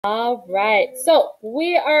All right, so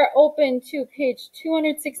we are open to page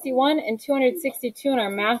 261 and 262 in our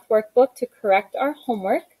math workbook to correct our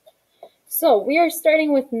homework. So we are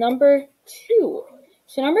starting with number 2.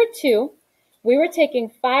 So number 2, we were taking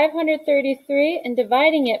 533 and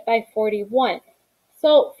dividing it by 41.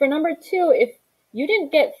 So for number 2, if you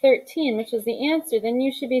didn't get 13, which was the answer, then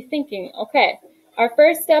you should be thinking, okay, our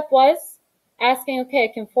first step was asking, okay,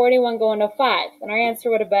 can 41 go into 5? And our answer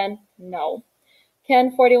would have been no.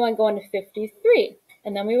 Can 41 go into 53?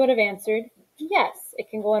 And then we would have answered, yes,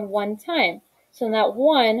 it can go in one time. So that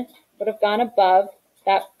 1 would have gone above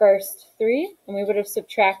that first 3, and we would have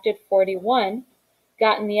subtracted 41,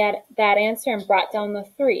 gotten that answer, and brought down the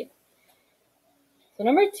 3. So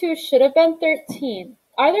number 2 should have been 13.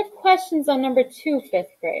 Are there questions on number 2, 5th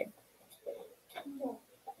grade?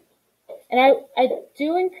 And I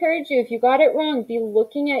do encourage you, if you got it wrong, be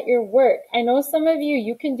looking at your work. I know some of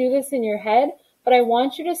you can do this in your head, but I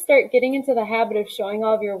want you to start getting into the habit of showing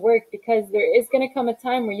all of your work, because there is going to come a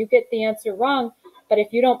time where you get the answer wrong, but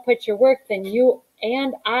if you don't put your work, then you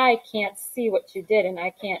and I can't see what you did, and I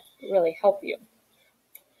can't really help you.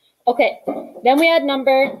 Okay, then we had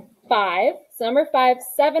number 5. So number 5,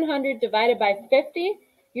 700 divided by 50,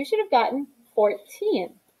 you should have gotten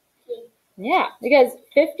 14. Yeah, because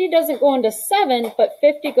 50 doesn't go into 7, but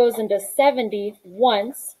 50 goes into 70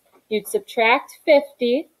 once. You'd subtract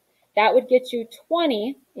 50. That would get you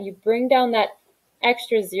 20, and you bring down that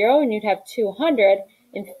extra 0, and you'd have 200,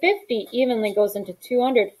 and 50 evenly goes into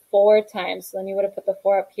 200 4 times, so then you would have put the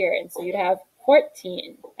 4 up here, and so you'd have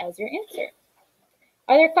 14 as your answer.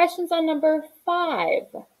 Are there questions on number 5?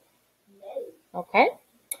 Okay.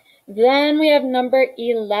 Then we have number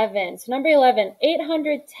 11. So number 11,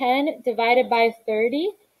 810 divided by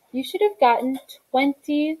 30, you should have gotten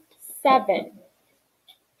 27.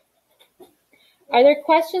 Are there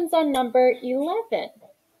questions on number 11?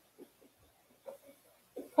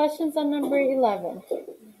 Questions on number 11?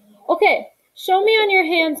 Okay, show me on your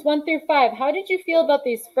hands 1 through 5. How did you feel about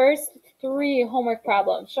these first 3 homework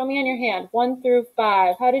problems? Show me on your hand 1 through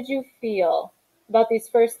 5. How did you feel about these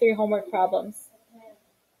first 3 homework problems?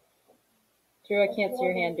 Drew, I can't see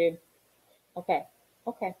your hand, dude. Okay.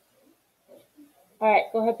 All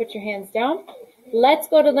right, go ahead, put your hands down. Let's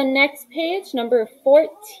go to the next page, number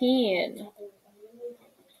 14.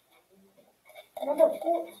 Number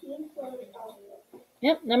 14.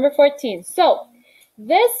 Yep, number 14. So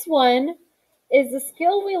this one is the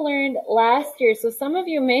skill we learned last year, so some of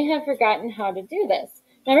you may have forgotten how to do this.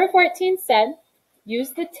 Number 14 said, use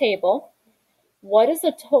the table. What is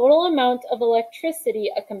the total amount of electricity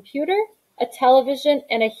a computer, a television,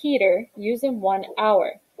 and a heater use in 1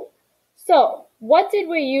 hour? So what did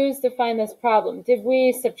we use to find this problem? Did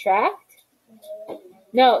we subtract?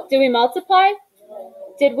 No. Did we multiply?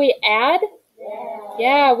 Did we add?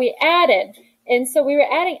 Yeah, we added. And so we were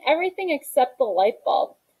adding everything except the light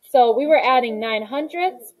bulb. So we were adding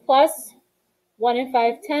 900ths plus 1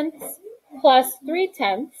 5/10 plus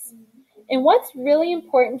 3/10. And what's really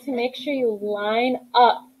important to make sure you line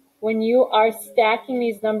up when you are stacking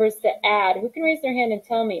these numbers to add. Who can raise their hand and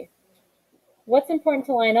tell me? What's important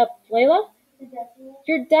to line up, Layla?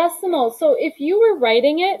 Your decimal. So if you were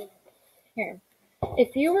writing it,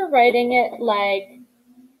 if you were writing it like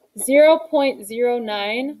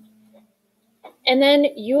 0.09, and then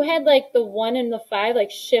you had like the 1 and the 5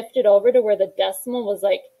 like shifted over to where the decimal was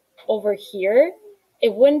like over here,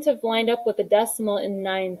 it wouldn't have lined up with the decimal in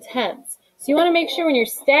 9/10. So you want to make sure when you're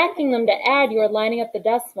stacking them to add, you are lining up the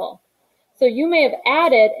decimal. So you may have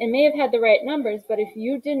added and may have had the right numbers, but if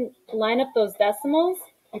you didn't line up those decimals,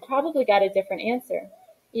 you probably got a different answer.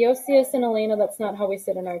 Eosius and Elena, that's not how we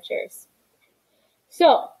sit in our chairs.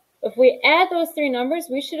 So if we add those 3 numbers,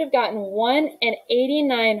 we should have gotten 1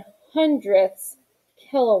 89/100ths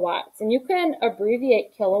kilowatts. And you can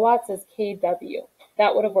abbreviate kilowatts as kW.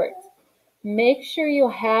 That would have worked. Make sure you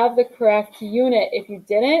have the correct unit. If you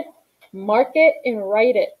didn't, mark it and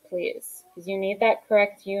write it, please, because you need that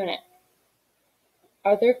correct unit.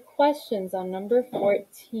 Are there questions on number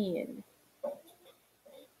 14?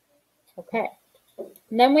 Okay.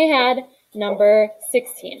 And then we had number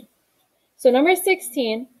 16. So number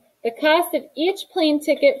 16, the cost of each plane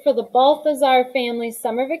ticket for the Balthazar family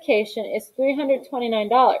summer vacation is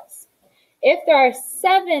 $329. If there are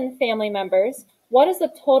 7 family members, what is the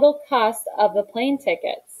total cost of the plane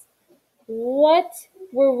tickets? What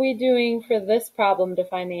were we doing for this problem to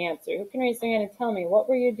find the answer? Who can raise their hand and tell me? What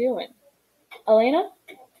were you doing? Elena?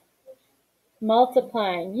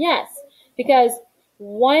 Multiplying. Yes, because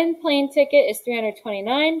 1 plane ticket is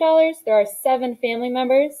 $329. There are 7 family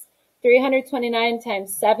members. 329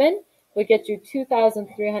 times 7 would get you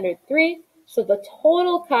 2,303. So the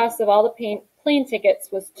total cost of all the plane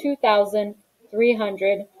tickets was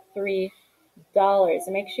 $2,303.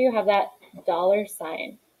 And make sure you have that dollar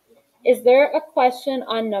sign. Is there a question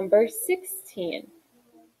on number 16?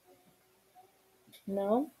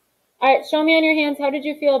 No? All right, show me on your hands, how did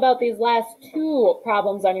you feel about these last two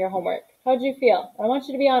problems on your homework? How did you feel? I want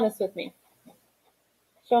you to be honest with me.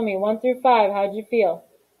 Show me 1 through 5, how did you feel?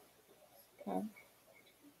 Okay.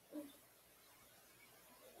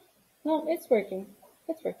 No, it's working.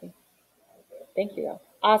 It's working. Thank you, though.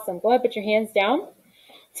 Awesome. Go ahead, put your hands down.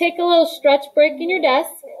 Take a little stretch break in your desk.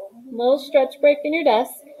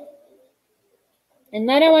 And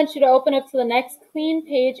then I want you to open up to the next clean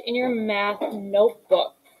page in your math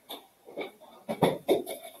notebook.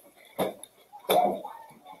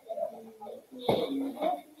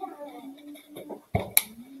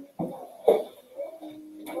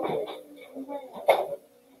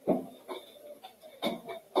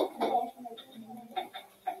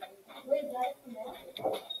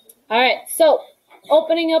 All right, so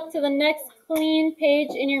opening up to the next clean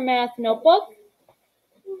page in your math notebook,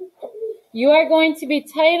 you are going to be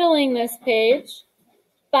titling this page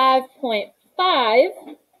 5.5,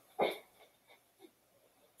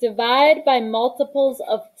 divide by multiples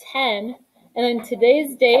of 10, and then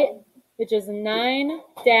today's date, which is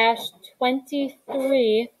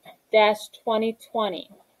 9-23-2020.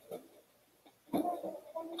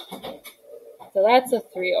 So that's a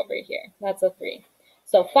 3 over here. That's a 3.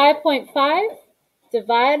 So 5.5,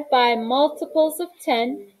 divide by multiples of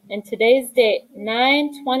 10, and today's date,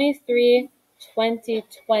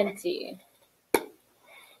 9-23-2020.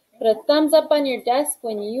 Put a thumbs up on your desk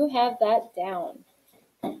when you have that down.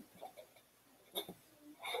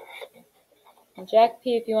 And Jack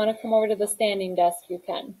P., if you want to come over to the standing desk, you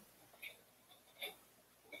can.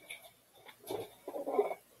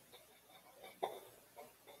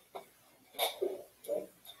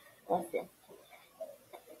 Bless you.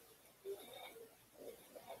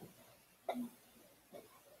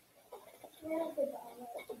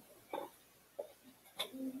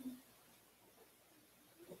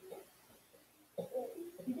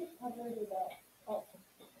 Oh,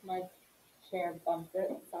 my chair bumped it.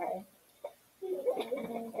 Sorry.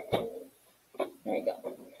 There you go.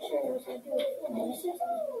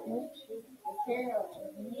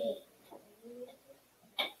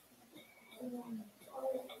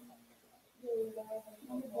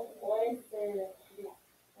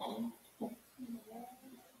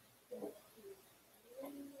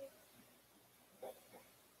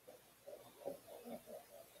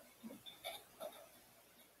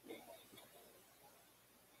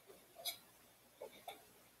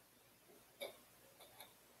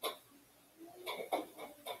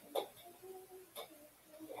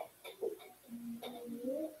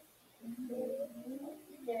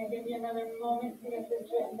 Gonna give you another moment to get this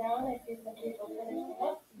written down. I see some people finishing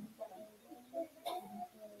up.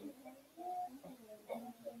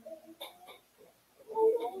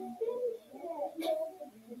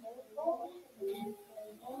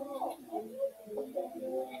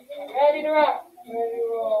 Ready to rock. Ready to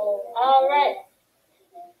roll. All right.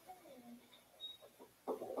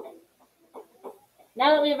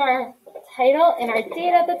 Now that we have our title and our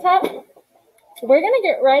date at the top, we're going to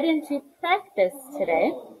get right into practice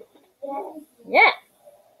today. Yeah.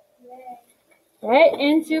 Right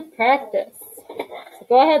into practice. So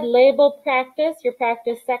go ahead, label practice, your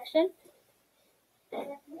practice section.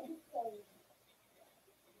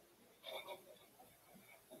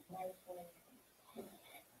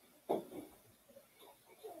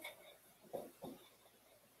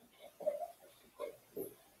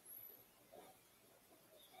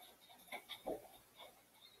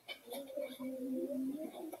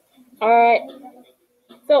 All right.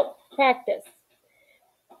 So practice.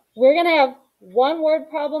 We're going to have one word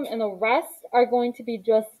problem and the rest are going to be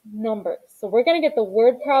just numbers. So we're going to get the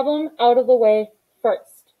word problem out of the way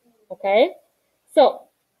first. Okay? So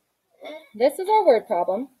this is our word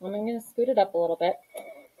problem. I'm going to scoot it up a little bit.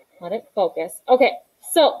 Let it focus. Okay,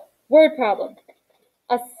 so word problem.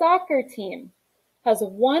 A soccer team has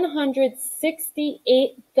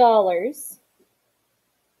 $168.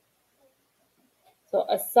 So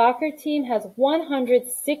a soccer team has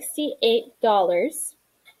 $168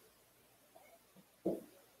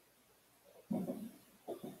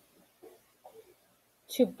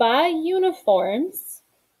 to buy uniforms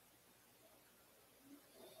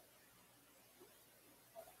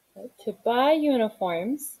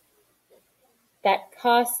that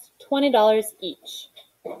cost $20 each.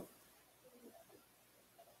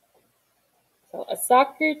 So a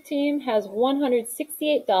soccer team has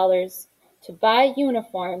 $168 to buy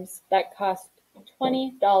uniforms that cost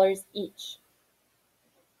 $20 each.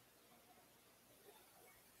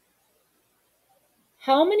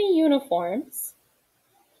 How many uniforms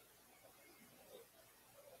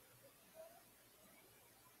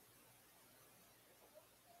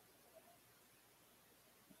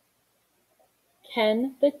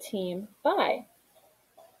can the team buy?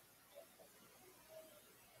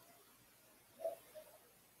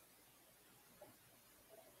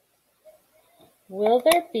 Will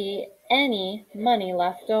there be any money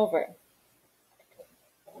left over?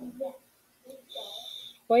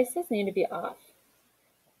 Voices need to be off.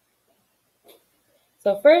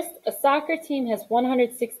 So first, a soccer team has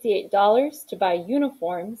 $168 to buy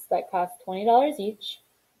uniforms that cost $20 each.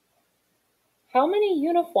 How many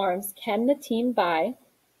uniforms can the team buy?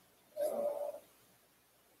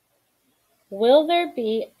 Will there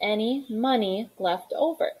be any money left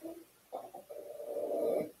over?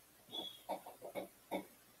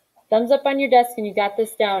 Thumbs up on your desk and you got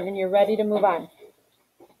this down and you're ready to move on.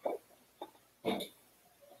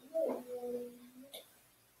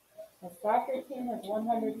 The soccer team has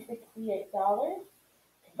 $168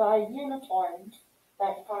 to buy uniforms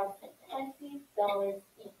that cost $20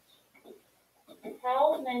 each.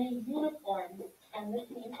 How many uniforms can the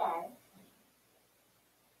team buy?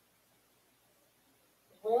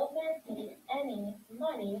 Will there be any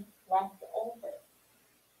money left over?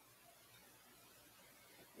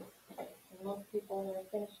 Most people are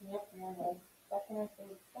finishing up and on the second or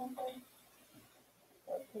third sentence.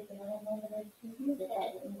 So take another moment or two to get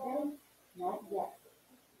that written down. Not yet.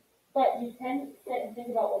 But you can sit and think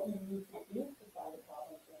about what you need to do to solve the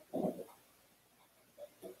problem.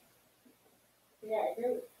 Yeah,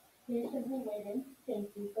 you're patiently waiting. Thank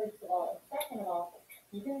you, first of all. And second of all,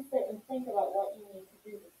 you can sit and think about what you need to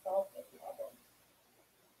do to solve this problem.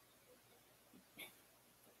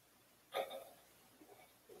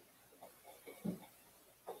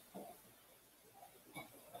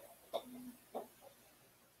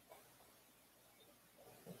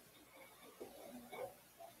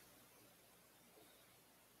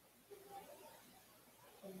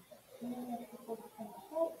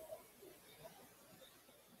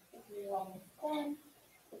 You're almost done.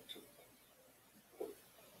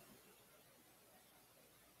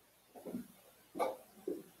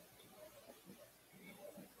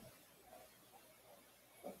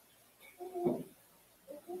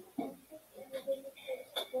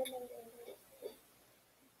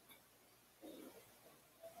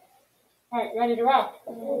 All right, ready to rock?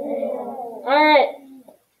 All right.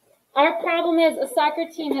 Our problem is a soccer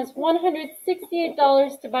team has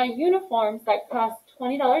 $168 to buy uniforms that cost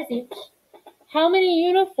 $20 each. How many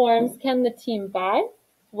uniforms can the team buy?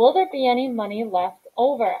 Will there be any money left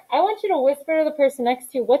over? I want you to whisper to the person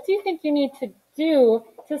next to you, what do you think you need to do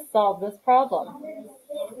to solve this problem?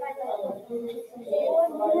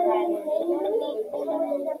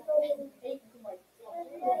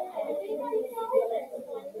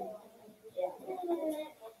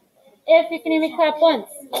 If you can hear me, clap once.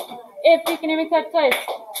 If you can hear me, clap twice.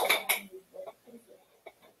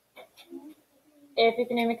 If you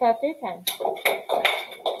can hear me, clap 3 times.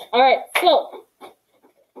 All right, so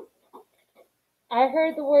I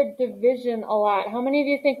heard the word division a lot. How many of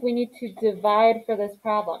you think we need to divide for this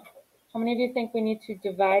problem? How many of you think we need to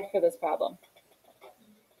divide for this problem?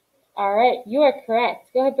 All right, you are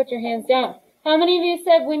correct. Go ahead, put your hands down. How many of you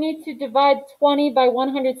said we need to divide 20 by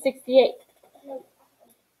 168?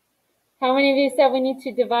 How many of you said we need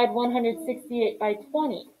to divide 168 by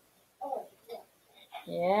 20?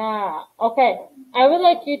 Yeah, okay. I would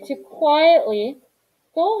like you to quietly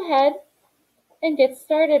go ahead and get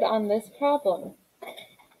started on this problem.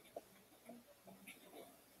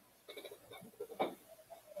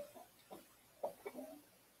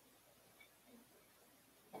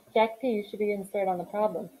 Jack P, you should be getting started on the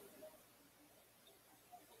problem.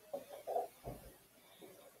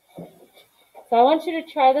 So I want you to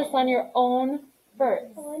try this on your own first.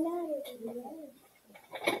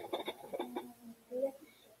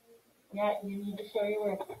 Yeah, you need to show your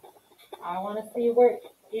work. I want to see your work.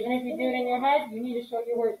 Even if you do it in your head, you need to show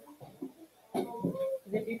your work.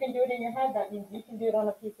 Because if you can do it in your head, that means you can do it on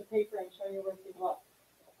a piece of paper and show your work as well.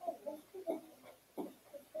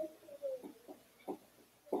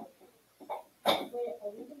 Wait,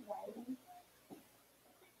 are we dividing?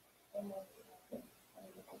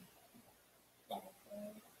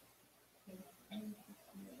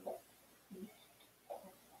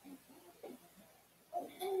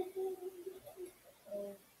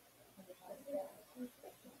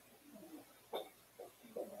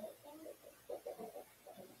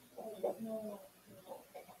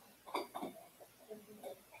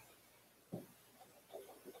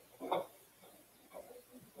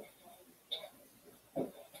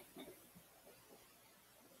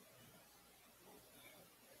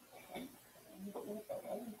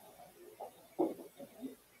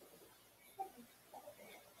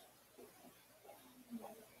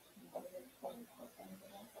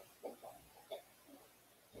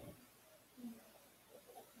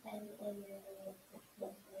 Thank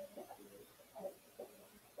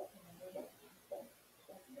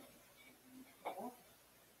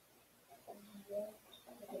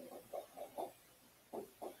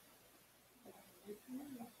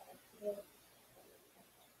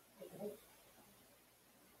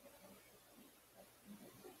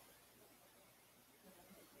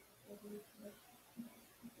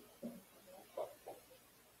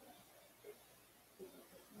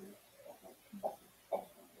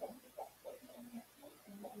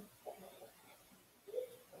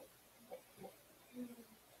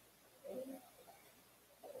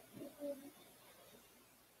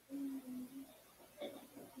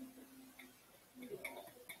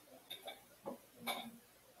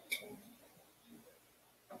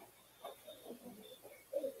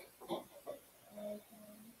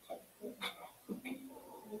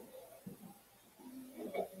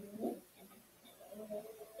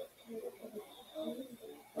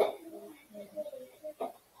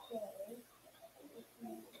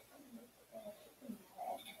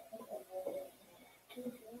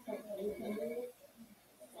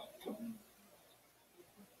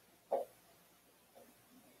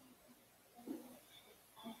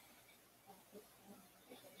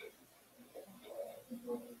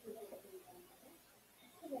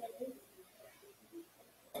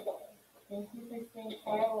you for staying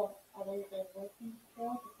quiet while others are working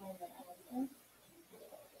still to find the answer.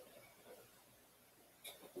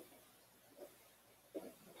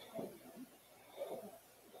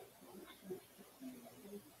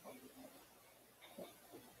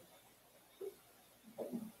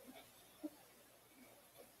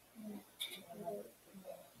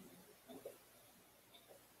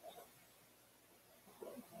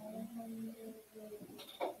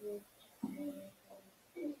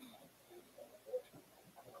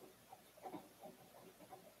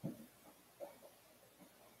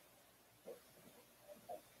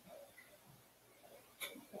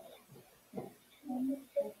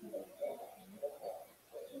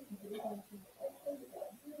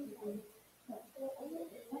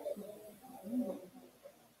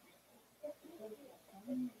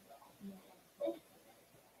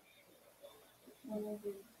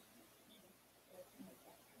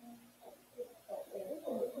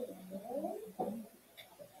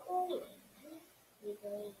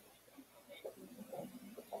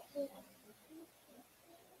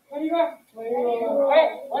 All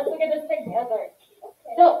right, let's look at this together.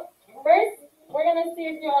 So, first, we're going to see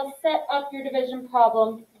if you all set up your division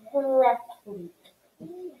problem correctly.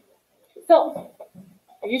 So,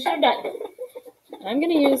 you should have done. I'm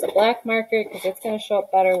going to use a black marker because it's going to show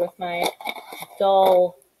up better with my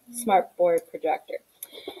dull smartboard projector.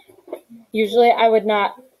 Usually, I would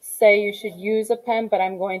not say you should use a pen, but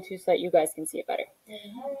I'm going to so that you guys can see it better.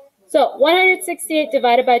 So, 168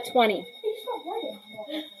 divided by 20.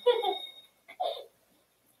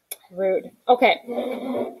 Rude. Okay.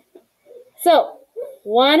 So,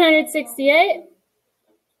 168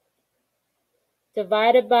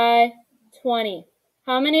 divided by 20.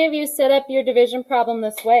 How many of you set up your division problem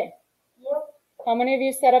this way? How many of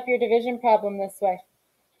you set up your division problem this way?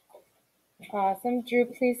 Awesome. Drew,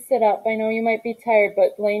 please sit up. I know you might be tired,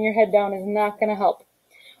 but laying your head down is not going to help.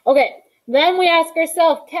 Okay. Then we ask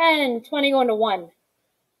ourselves, can 20 go into 1?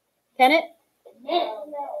 Can it? No.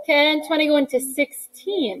 Can 20 go into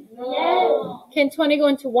 16? No. Can 20 go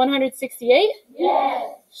into 168?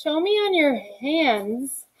 Yes. Show me on your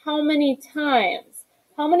hands how many times.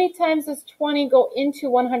 How many times does 20 go into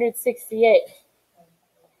 168?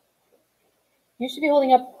 You should be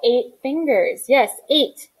holding up 8 fingers. Yes,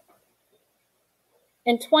 8.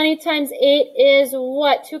 And 20 times 8 is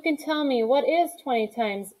what? Who can tell me? What is 20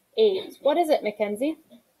 times 8? What is it, Mackenzie?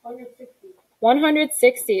 160.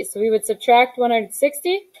 160. So we would subtract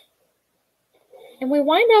 160. And we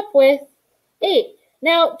wind up with 8.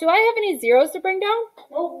 Now, do I have any zeros to bring down?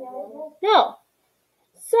 No.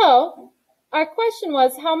 So, our question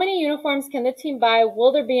was, how many uniforms can the team buy?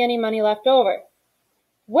 Will there be any money left over?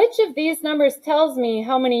 Which of these numbers tells me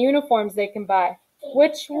how many uniforms they can buy?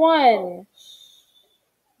 Which one?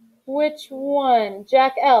 Which one?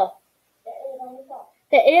 Jack L.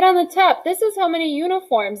 The 8 on the top. This is how many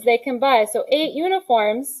uniforms they can buy. So 8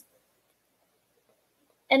 uniforms.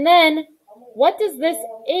 And then, what does this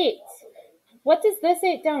 8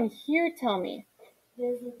 down here tell me?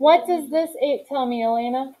 What does this 8 tell me,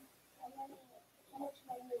 Elena?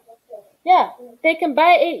 Yeah, they can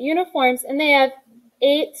buy 8 uniforms and they have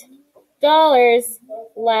 $8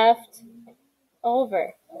 left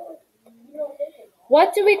over.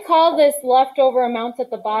 What do we call this leftover amount at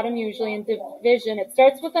the bottom usually in division? It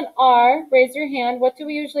starts with an R. Raise your hand. What do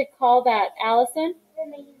we usually call that, Allison?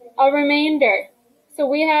 A remainder. So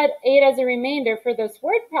we had 8 as a remainder. For this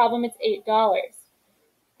word problem, it's $8. All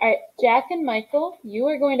right, Jack and Michael, you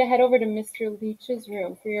are going to head over to Mr. Leach's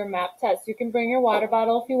room for your map test. You can bring your water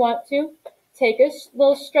bottle if you want to. Take a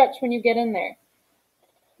little stretch when you get in there.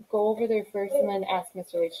 Go over there first and then ask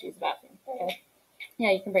Mr. Leach to use the bathroom. Okay?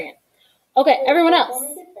 Yeah, you can bring it. Okay, everyone else.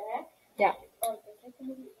 Yeah.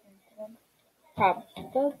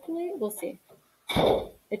 Probably. We'll see.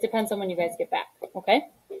 It depends on when you guys get back. Okay?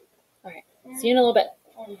 All right. See you in a little bit.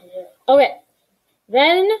 Okay.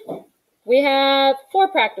 Then we have 4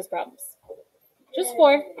 practice problems. Just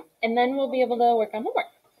 4. And then we'll be able to work on homework.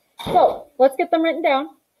 So let's get them written down.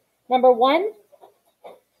 Number 1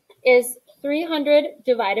 is 300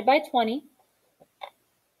 divided by 20.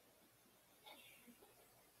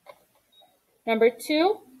 Number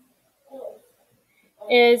 2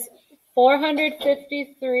 is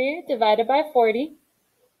 453 divided by 40.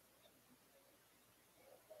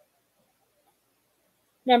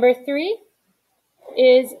 Number 3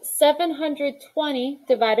 is 720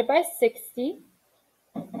 divided by 60.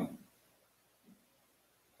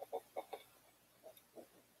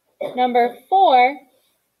 Number 4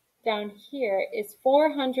 down here is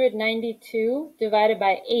 492 divided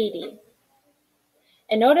by 80.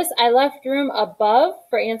 And notice I left room above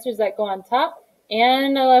for answers that go on top,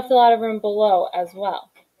 and I left a lot of room below as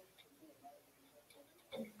well.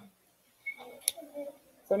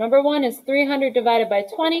 So number 1 is 300 divided by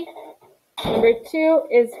 20. Number 2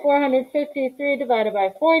 is 453 divided by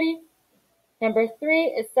 40. Number 3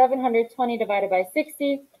 is 720 divided by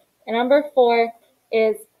 60. And number 4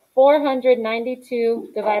 is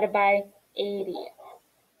 492 divided by 80.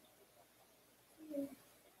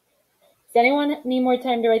 Does anyone need more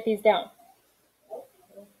time to write these down?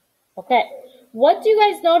 Okay. What do you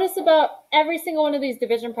guys notice about every single one of these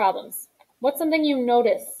division problems? What's something you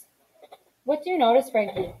notice? What do you notice,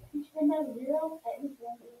 Frankie?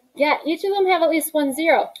 Yeah, each of them have at least 1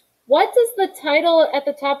 0. What does the title at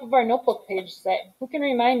the top of our notebook page say? Who can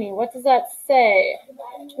remind me? What does that say?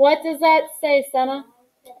 What does that say, Senna?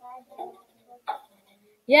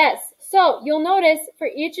 Yes. So you'll notice for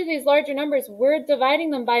each of these larger numbers, we're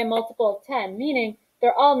dividing them by a multiple of 10, meaning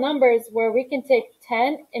they're all numbers where we can take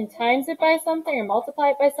 10 and times it by something or multiply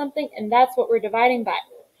it by something, and that's what we're dividing by.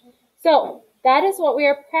 So that is what we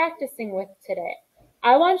are practicing with today.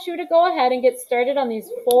 I want you to go ahead and get started on these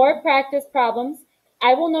 4 practice problems.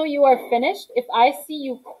 I will know you are finished if I see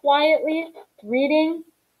you quietly reading,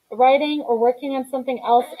 writing, or working on something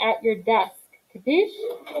else at your desk. Capiche?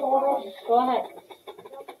 Go ahead.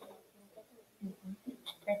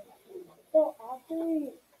 So after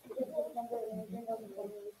we get this number and bring up the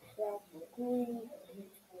graph, do we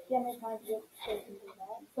see how many times we have to do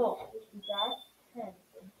that? So if you got 10,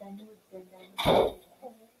 and then you would bring down 10.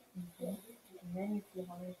 And then you see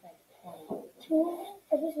how many times 20. 2.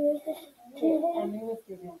 I just raised this 2. And you would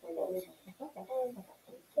do them for you. Okay.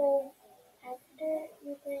 So after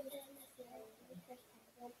you bring down the 0, the first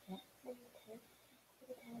problem, and the 10,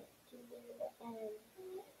 every time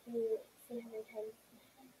do you see how many times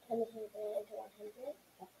 10 is going to go into 100?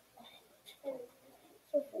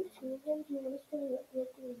 So for 2 of them, do you want us to look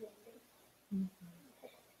the remainder?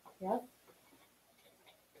 Yep.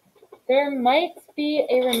 There might be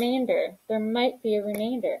a remainder. There might be a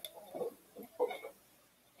remainder.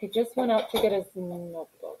 He just went out to get his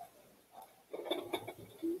notebook.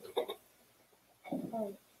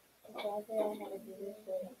 So after I have to do this,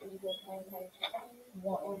 so you go 10 times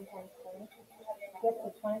 1 times 20. Yep, so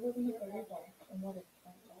 20 goes into 31. And what is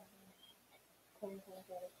 20? 20 times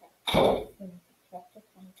what is 10? Then you subtract the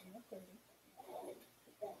 20 from the 30.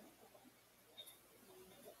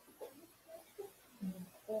 And then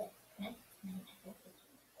 4.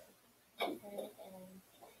 And then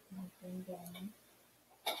bring down.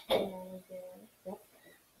 And then 0. Yep.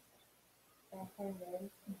 100.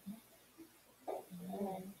 And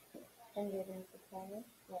then 100 into 20.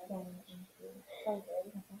 20 into 100.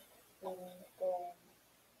 So then going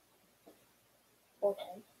 4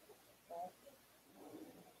 times. Right?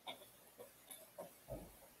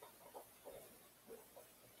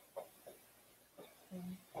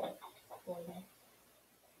 and 40,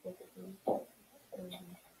 60, 30,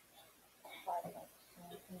 5.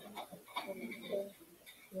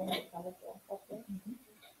 Yeah, that was all. Okay.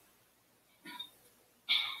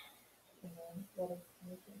 And then what is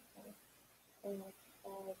anything else? And that's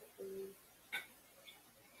 5 is.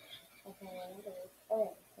 Okay, what is.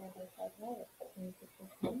 Oh, yeah, 500. And it's just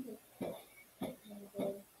 100.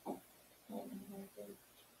 100. 100.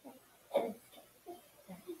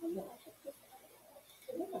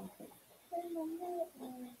 Remember,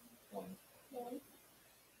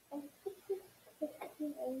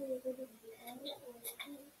 16 only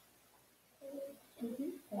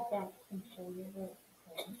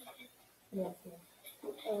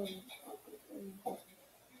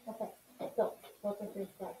What's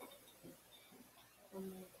your step? How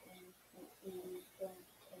many times can you don't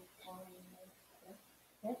and falling like this?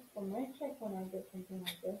 Yes, so my check when I get something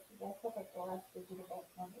like this, that's what like the last digit of that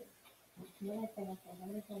number. And then I say, okay, how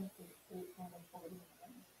many times is 849?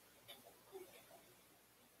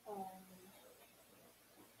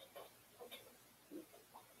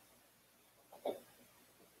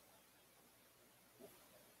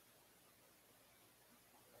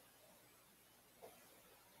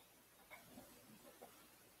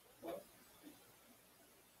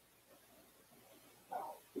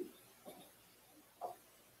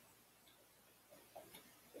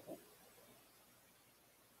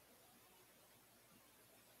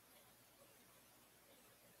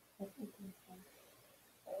 That's 18 times.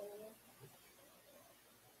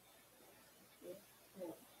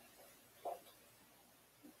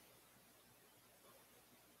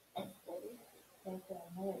 Like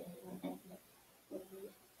another 849.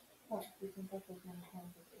 Plus, you can take as many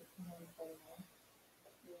times as 1849.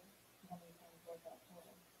 Yeah. How many times was that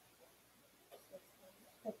total? 6 times.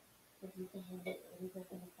 6. So you can move it, we go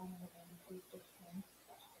from the final of 6 times.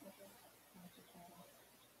 How's your total?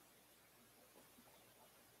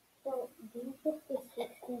 So, do you put the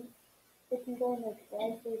 16? It can go in like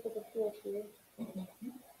twice, so you put the 2 up here.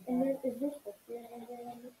 And then, is this supposed to be a number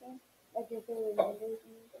on this one? Like, is there reminders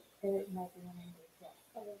in this? There might be a number, yes.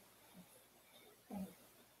 Okay.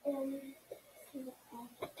 So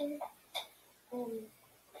after, is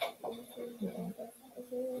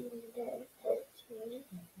there a number of 13?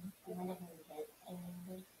 You might have heard that.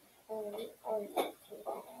 Or 13.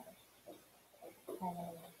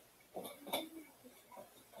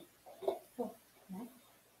 So, next,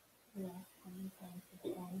 we ask how many times is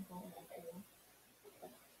 1 going to 4?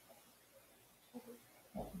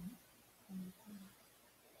 How many times?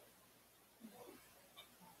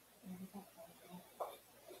 And we got that.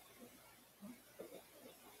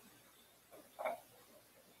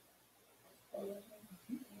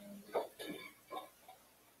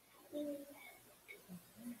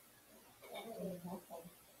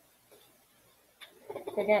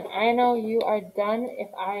 So again, I know you are done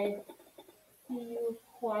if I see you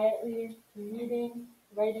quietly reading,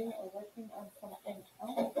 writing, or working on something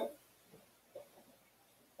else.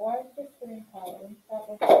 Or just sitting quietly. That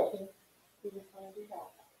works too. You just want to do that.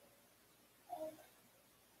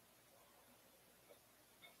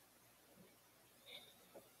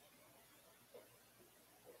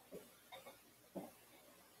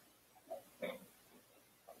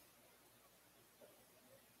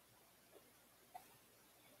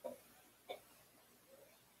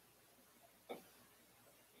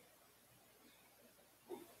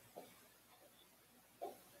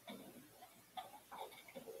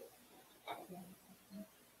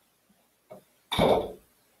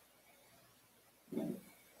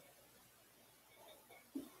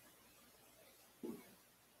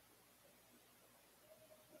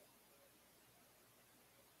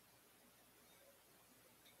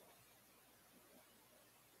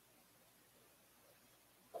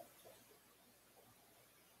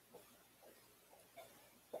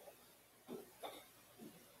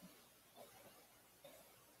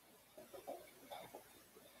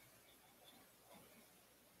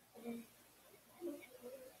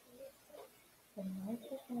 So now it's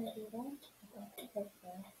just going to do that. That's the first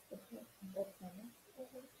one. This is the second.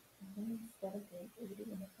 And then instead of it, we do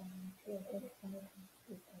in the final two. It's going to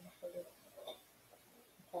be kind of for this.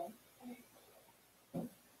 Okay?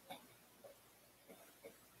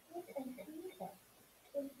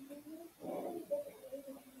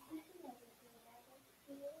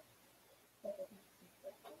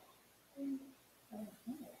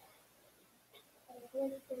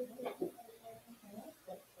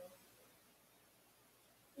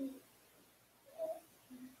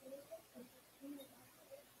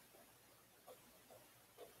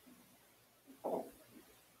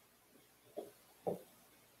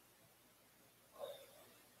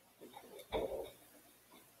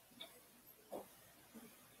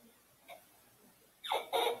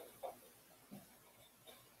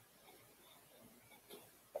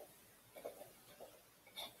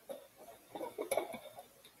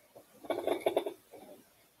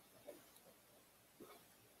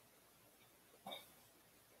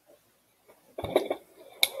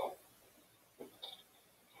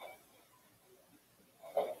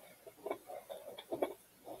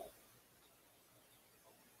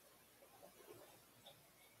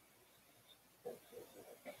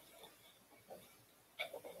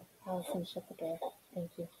 Allison, shut the door.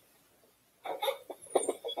 Thank you.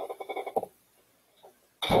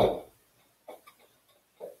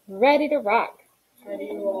 Ready to rock. Ready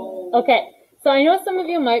to roll. Okay, So I know some of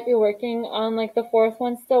you might be working on like the fourth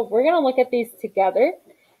one still. We're going to look at these together.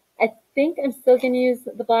 I think I'm still going to use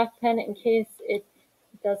the black pen in case it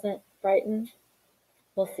doesn't brighten.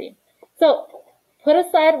 We'll see. So put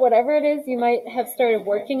aside whatever it is you might have started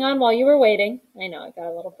working on while you were waiting. I know, it got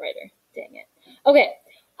a little brighter. Dang it. Okay,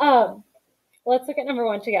 let's look at number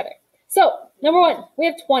 1 together. So number 1, we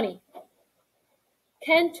have 20.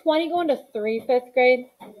 Can 20 go into 3 fifth grade?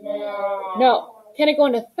 No. Can it go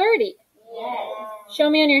into 30? Yes. Show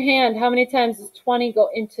me on your hand how many times does 20 go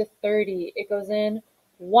into 30? It goes in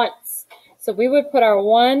once. So we would put our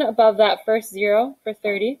 1 above that first 0 for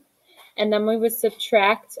 30, and then we would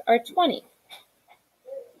subtract our 20.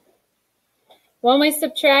 When we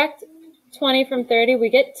subtract 20 from 30, we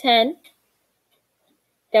get 10.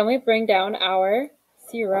 Then we bring down our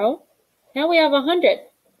 0. Now we have 100.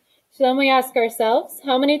 So then we ask ourselves,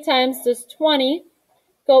 how many times does 20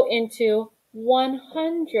 go into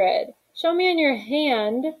 100? Show me on your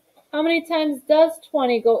hand, how many times does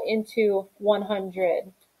 20 go into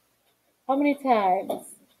 100? How many times?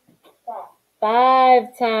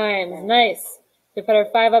 5 times. Nice. We put our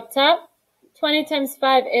 5 up top. 20 times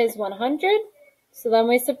 5 is 100. So then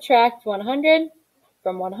we subtract 100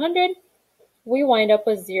 from 100. We wind up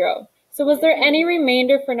with 0. So was there any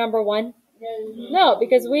remainder for number 1? No,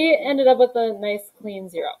 because we ended up with a nice clean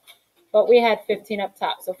 0. But we had 15 up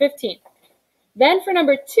top, so 15. Then for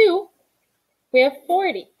number 2, we have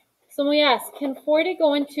 40. So when we ask, can 40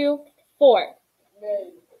 go into 4?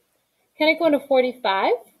 Can it go into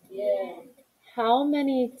 45? Yeah. How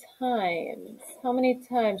many times? How many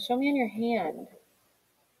times? Show me on your hand.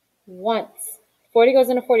 Once. 40 goes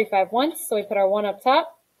into 45 once, so we put our 1 up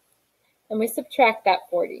top, and we subtract that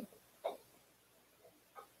 40.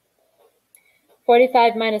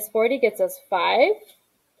 45 minus 40 gets us 5,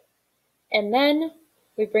 and then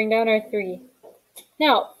we bring down our 3.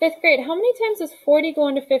 Now, 5th grade, how many times does 40 go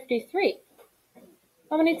into 53?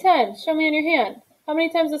 How many times? Show me on your hand. How many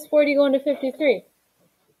times does 40 go into 53?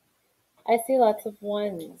 I see lots of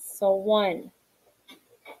 1s, so 1.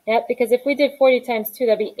 Yep, because if we did 40 times 2,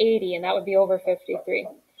 that'd be 80, and that would be over 53.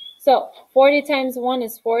 So 40 times 1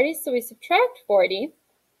 is 40, so we subtract 40.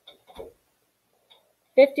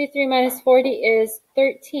 53 minus 40 is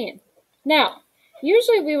 13. Now,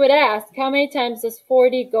 usually we would ask, how many times does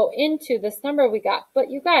 40 go into this number we got? But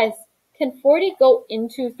you guys, can 40 go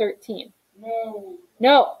into 13? No.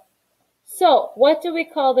 No. So what do we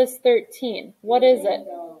call this 13? What is it?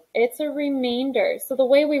 It's a remainder. So the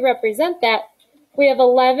way we represent that, we have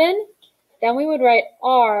 11, then we would write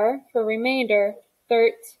R for remainder,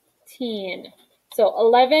 13. So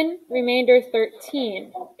 11, remainder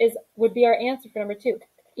 13 would be our answer for number 2.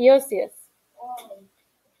 Eosius.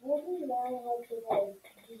 Would we learn how to like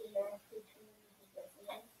do the math between the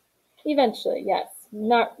decimals? Eventually, yes.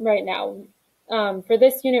 Not right now. For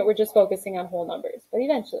this unit, we're just focusing on whole numbers, but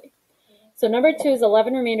eventually. So number 2 is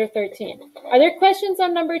 11, remainder 13. Are there questions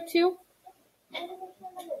on number 2?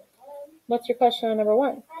 What's your question on number 1?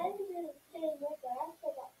 I didn't do the same work, but I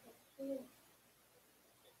still got 15.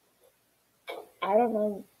 I don't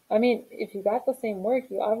know. I mean, if you got the same work,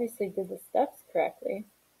 you obviously did the steps correctly.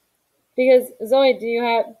 Because, Zoe,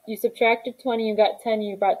 you subtracted 20, you got 10,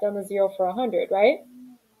 you brought down the 0 for 100, right?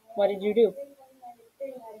 What did you do?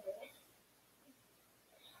 300.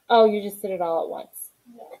 Oh, you just did it all at once.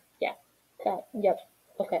 Yeah. Yep.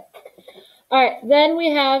 Okay. All right. Then we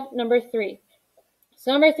have number 3.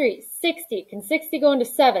 So number 3, 60. Can 60 go into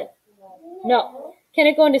 7? No. Can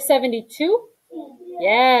it go into 72?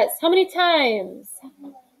 Yes. How many times?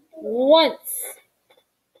 Once.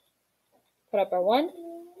 Put up our 1.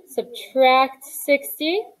 Subtract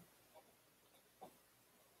 60.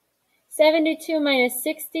 72 minus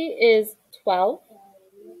 60 is 12.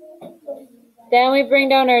 Then we bring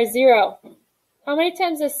down our 0. How many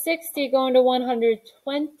times does 60 go into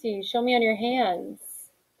 120? Show me on your hands.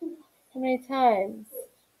 How many times?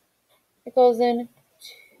 It goes in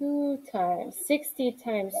 2 times. 60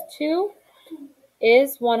 times 2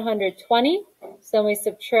 is 120. So then we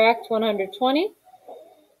subtract 120.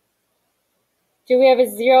 Do we have a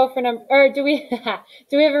 0 for number, or do we have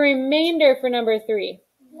a remainder for number 3?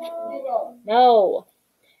 No.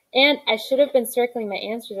 And I should have been circling my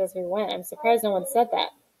answers as we went. I'm surprised no one said that.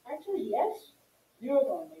 Actually, yes. You're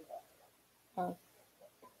going to make that.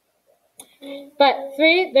 Oh. But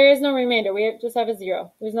 3, there is no remainder. We just have a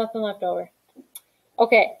 0. There's nothing left over.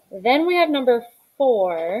 Okay, then we have number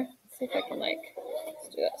 4. Let's see if I can let's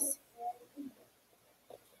do this.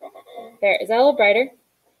 There, is that a little brighter?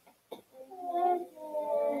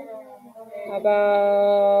 How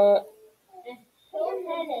about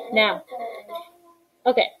now?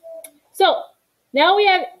 Okay, so Now we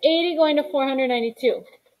have 80 going to 492.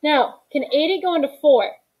 Now, can 80 go into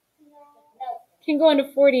 4? Can it go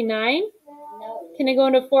into 49? Can it go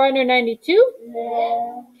into 492?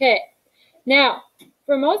 No. Okay. Now,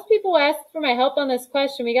 for most people who asked for my help on this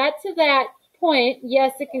question, we got to that point,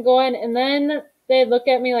 yes, it can go in, and then they look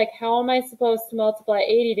at me like, how am I supposed to multiply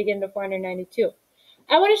 80 to get into 492?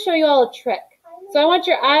 I want to show you all a trick. So I want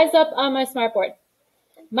your eyes up on my smartboard.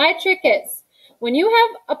 My trick is, when you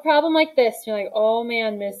have a problem like this, you're like, oh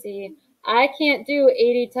man, Missy, I can't do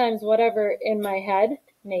 80 times whatever in my head,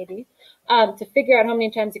 maybe, to figure out how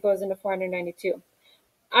many times it goes into 492.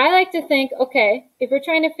 I like to think, okay, if we're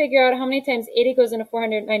trying to figure out how many times 80 goes into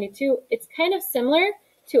 492, it's kind of similar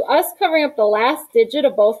to us covering up the last digit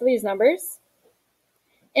of both of these numbers.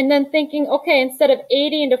 And then thinking, okay, instead of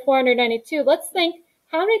 80 into 492, let's think,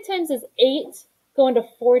 how many times does 8 go into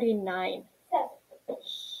 49? 7.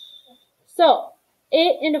 So,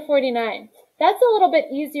 8 into 49. That's a little bit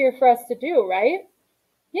easier for us to do, right?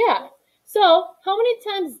 Yeah. So, how many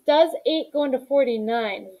times does 8 go into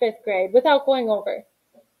 49, 5th grade, without going over?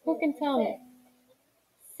 Who can tell me?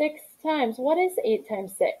 6 times. What is 8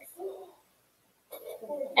 times 6?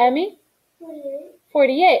 Emmy?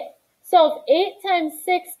 48. So, if 8 times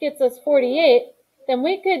 6 gets us 48, then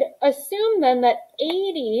we could assume then that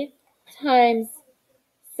 80 times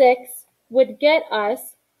 6 would get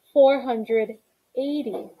us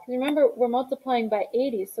 480. Remember, we're multiplying by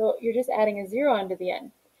 80, so you're just adding a 0 onto the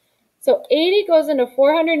end. So 80 goes into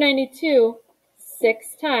 492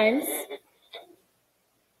 6 times.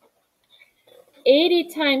 80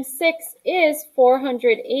 times 6 is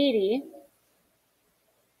 480.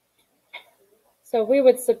 So we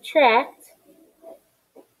would subtract.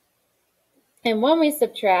 And when we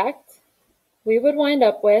subtract, we would wind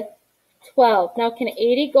up with 12. Now, can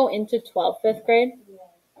 80 go into 12, 5th grade?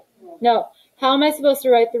 No. How am I supposed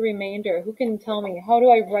to write the remainder? Who can tell me? How do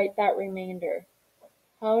I write that remainder?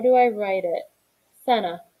 How do I write it?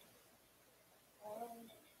 Senna.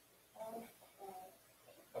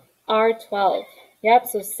 R12. Yep,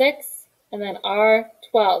 so 6 and then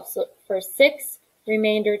R12. So for 6,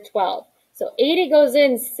 remainder 12. So 80 goes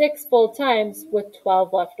in 6 full times with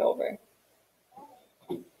 12 left over.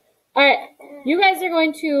 All right, you guys are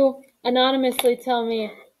going to anonymously tell me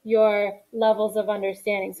your levels of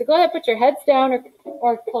understanding. So go ahead, put your heads down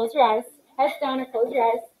or close your eyes. Heads down or close your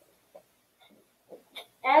eyes.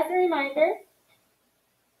 As a reminder,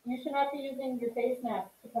 you should not be using your face mask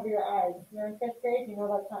to cover your eyes. If you're in 5th grade, you know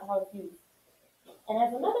that's not how it's used. And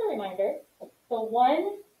as another reminder, the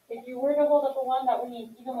one, if you were to hold up a 1, that would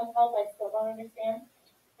mean even with help, I still don't understand.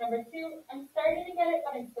 Number 2, I'm starting to get it,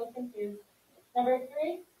 but I'm still confused. Number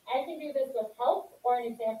 3, I can do this with help or an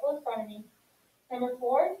example in front of me. Number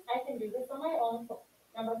 4, I can do this on my own.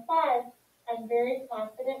 Number 5, I'm very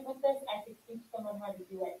confident with this. I could teach someone how to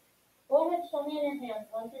do it. Go ahead, show me in your hands,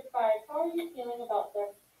 1 through 5. How are you feeling about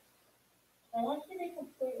this? I want you to be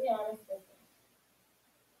completely honest with me.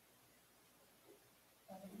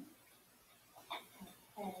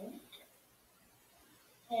 Okay.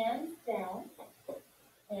 Hands down.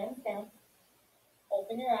 Hands down.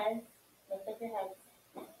 Open your eyes. Lift up your head.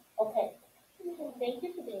 Okay. Thank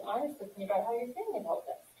you for being honest with me about how you're feeling about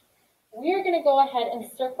this. We are going to go ahead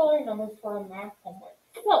and circle our numbers for our math homework.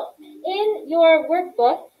 So, in your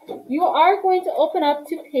workbook, you are going to open up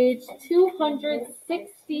to page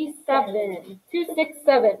 267.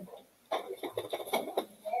 267.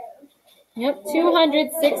 Yep,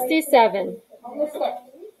 267.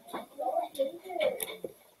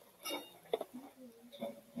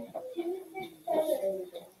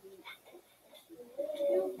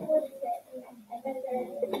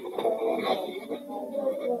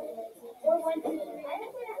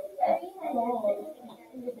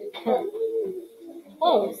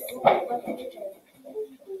 Close.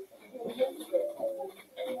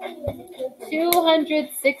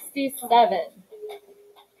 267.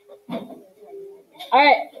 All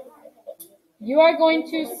right. You are going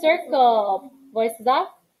to circle. Voices off.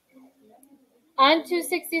 On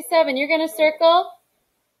 267, you're going to circle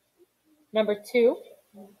number 2,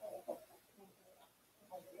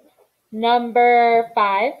 number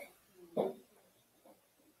 5,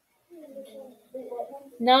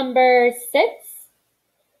 number 6,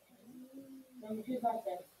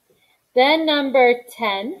 then number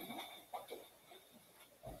 10,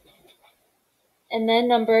 and then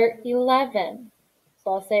number 11.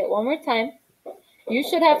 So I'll say it one more time. You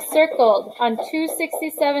should have circled on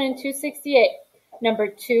 267 and 268, number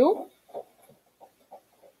 2,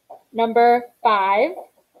 number 5,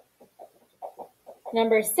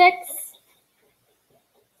 number 6,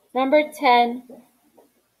 number 10,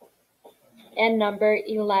 and number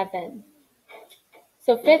 11.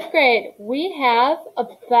 So 5th grade, we have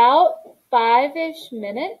about 5-ish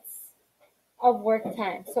minutes of work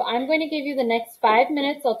time. So I'm going to give you the next 5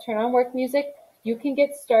 minutes. I'll turn on work music. You can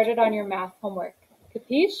get started on your math homework.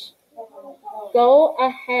 Capiche? Go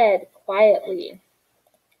ahead quietly.